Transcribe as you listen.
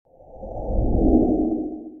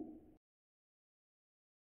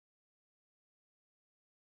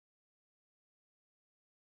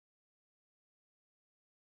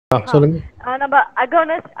சொல்லுங்க. நம்ம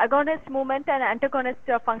agonist movement and antagonist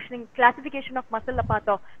functioning classification of muscle ல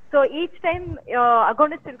பார்த்தோம். So each time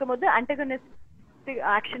agonist இருக்கும்போது antagonist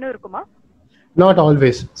action இருக்குமா? Not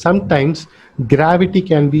always. Sometimes gravity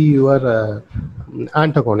can be your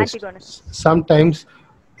antagonist. Sometimes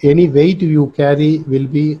any weight you carry will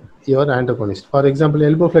be your antagonist. For example,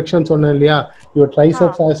 elbow flexion சொன்னேன் இல்லையா, your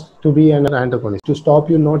triceps has to be an antagonist to stop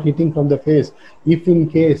you not hitting from the face. If in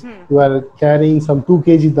case you are carrying some 2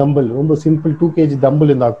 kg dumbbell, ரொம்ப simple 2 kg dumbbell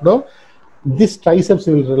இருந்தா கூட this triceps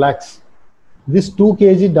will relax. This 2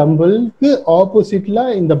 kg dumbbell opposite la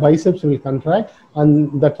in the biceps will contract and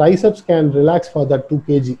the triceps can relax for that 2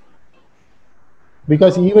 kg.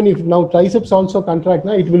 Because even if now triceps also contract,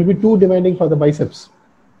 it will be too demanding for the biceps.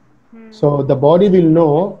 So the body will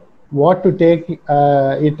know what to take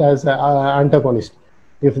it as an antagonist.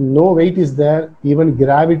 If no weight is there, even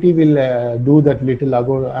gravity will do that little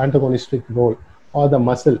antagonistic role, or the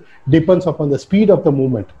muscle. Depends upon the speed of the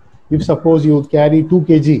movement. If suppose you carry 2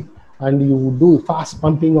 kg and you do fast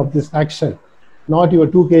pumping of this action, not your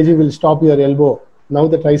 2 kg will stop your elbow. Now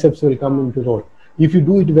the triceps will come into role. If you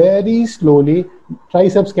do it very slowly,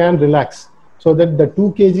 triceps can relax, so that the 2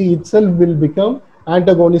 kg itself will become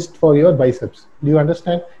antagonist for your biceps. Do you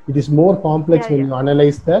understand? It is more complex when you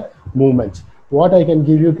analyze the movements. What I can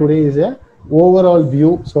give you today is a overall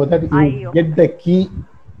view, so that you get the key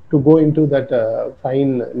to go into that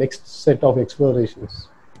fine next set of explorations.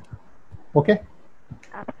 Okay?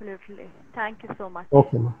 Absolutely. Thank you so much.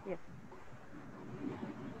 Okay, ma'am. Yes.